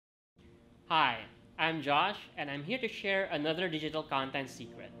Hi, I'm Josh, and I'm here to share another digital content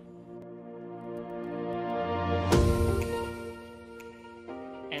secret.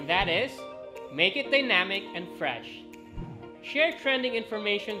 And that is, make it dynamic and fresh. Share trending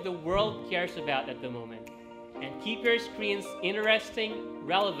information the world cares about at the moment, and keep your screens interesting,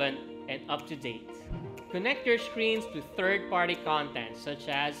 relevant, and up-to-date. Connect your screens to third-party content such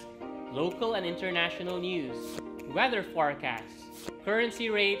as local and international news, weather forecasts, currency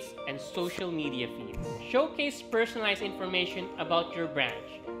rates, and social media feeds. Showcase personalized information about your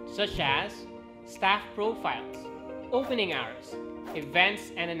branch, such as staff profiles, opening hours,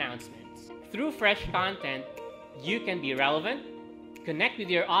 events, and announcements. Through fresh content, you can be relevant, connect with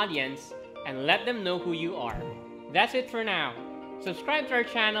your audience, and let them know who you are. That's it for now. Subscribe to our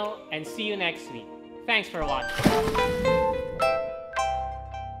channel and see you next week. Thanks for watching.